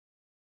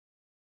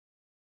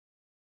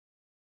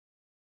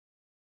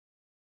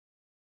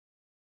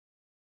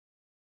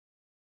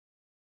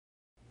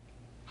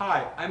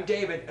Hi, I'm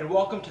David and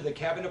welcome to the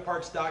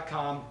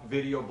CabinetParts.com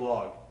video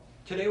blog.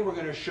 Today we're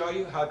going to show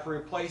you how to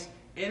replace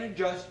and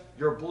adjust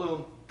your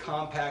Blum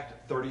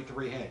Compact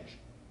 33 hinge.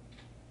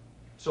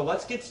 So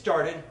let's get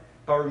started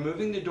by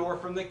removing the door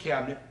from the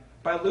cabinet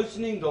by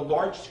loosening the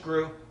large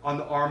screw on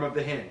the arm of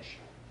the hinge.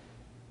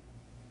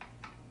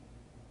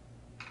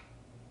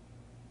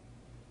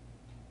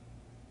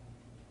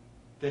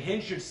 The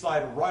hinge should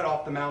slide right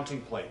off the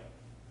mounting plate.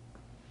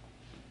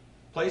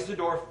 Place the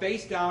door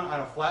face down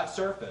on a flat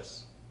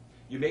surface.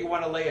 You may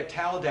want to lay a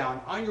towel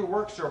down on your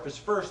work surface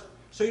first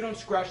so you don't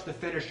scratch the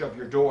finish of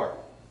your door.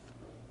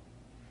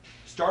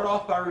 Start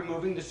off by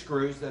removing the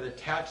screws that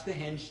attach the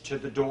hinge to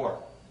the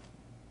door.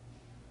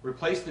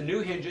 Replace the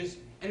new hinges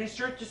and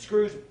insert the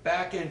screws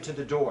back into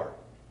the door.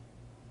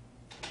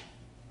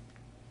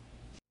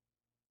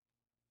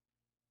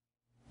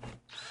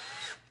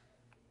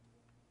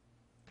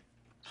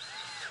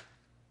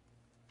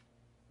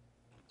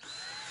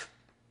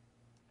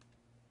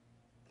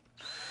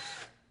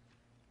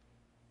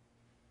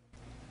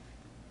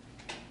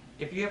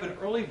 If you have an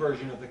early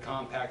version of the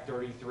Compact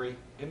 33,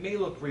 it may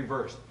look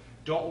reversed.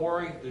 Don't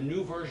worry, the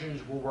new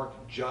versions will work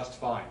just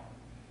fine.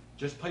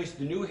 Just place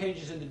the new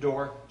hinges in the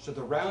door so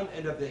the round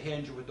end of the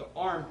hinge with the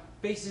arm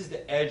faces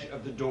the edge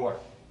of the door.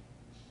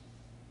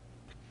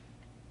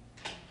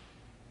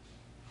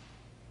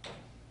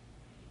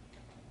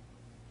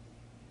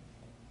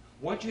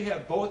 Once you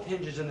have both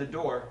hinges in the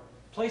door,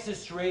 place a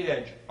straight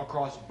edge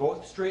across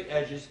both straight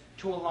edges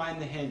to align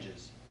the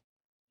hinges.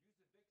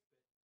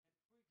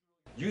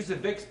 Use a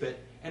Vicks bit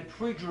and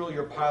pre-drill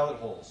your pilot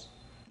holes.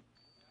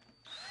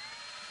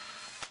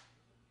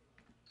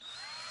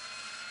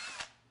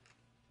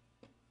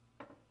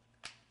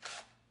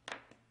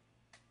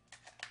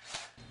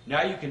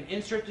 Now you can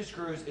insert the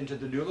screws into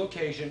the new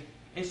location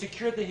and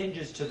secure the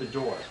hinges to the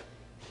door.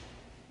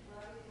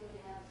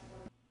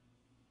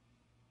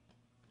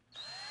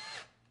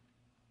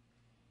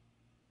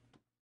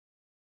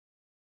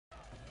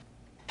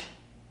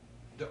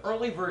 The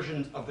early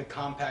versions of the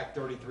Compact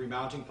 33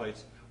 mounting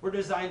plates were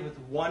designed with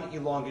one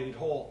elongated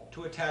hole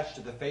to attach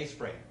to the face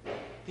frame.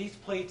 These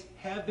plates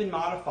have been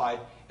modified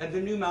and the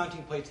new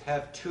mounting plates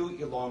have two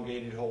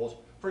elongated holes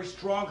for a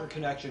stronger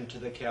connection to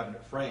the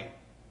cabinet frame.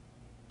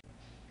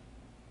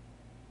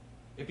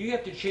 If you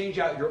have to change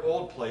out your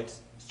old plates,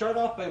 start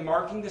off by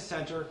marking the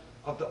center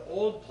of the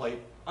old plate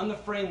on the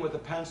frame with a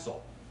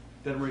pencil.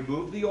 Then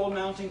remove the old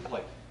mounting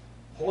plate.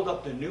 Hold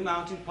up the new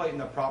mounting plate in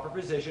the proper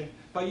position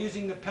by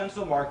using the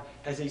pencil mark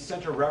as a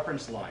center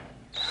reference line.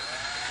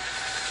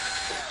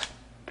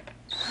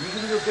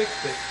 Using your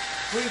Vicks bit,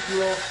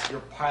 pre-drill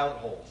your pilot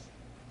holes.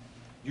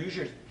 Use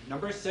your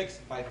number 6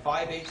 by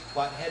 5/8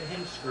 flathead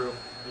hinge screw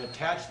and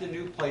attach the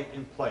new plate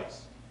in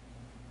place.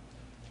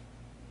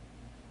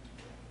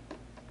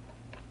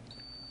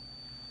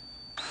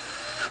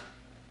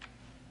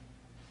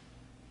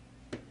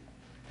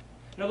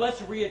 Now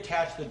let's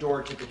reattach the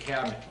door to the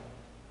cabinet.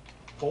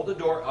 Pull the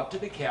door up to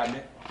the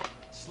cabinet,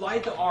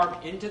 slide the arm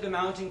into the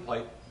mounting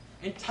plate,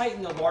 and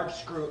tighten the large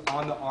screw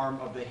on the arm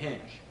of the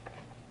hinge.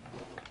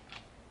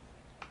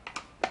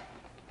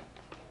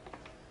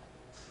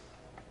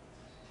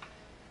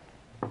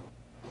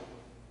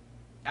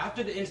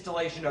 After the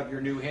installation of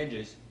your new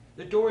hinges,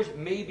 the doors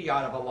may be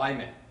out of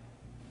alignment.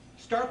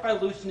 Start by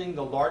loosening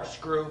the large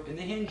screw in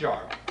the hinge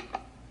arm.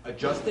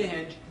 Adjust the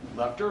hinge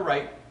left or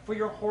right for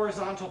your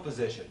horizontal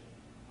position.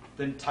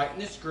 Then tighten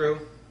the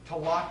screw to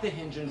lock the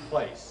hinge in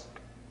place.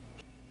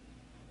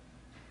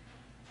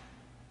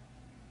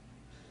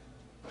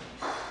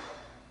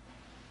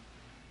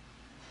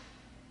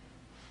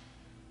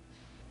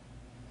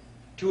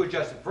 To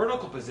adjust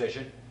vertical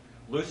position,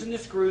 loosen the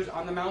screws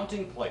on the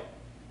mounting plate.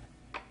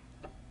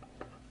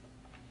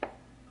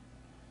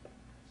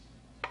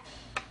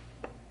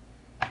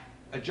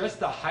 Adjust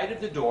the height of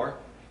the door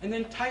and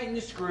then tighten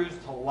the screws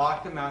to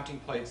lock the mounting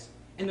plates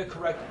in the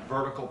correct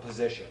vertical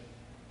position.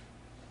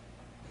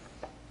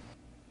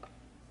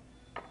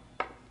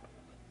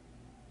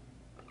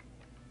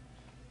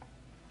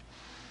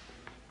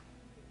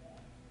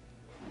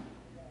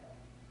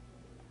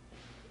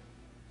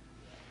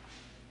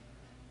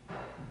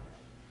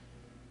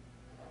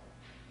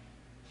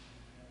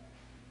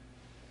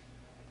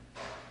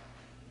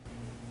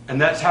 And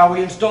that's how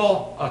we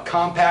install a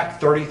Compact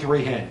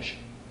 33 hinge.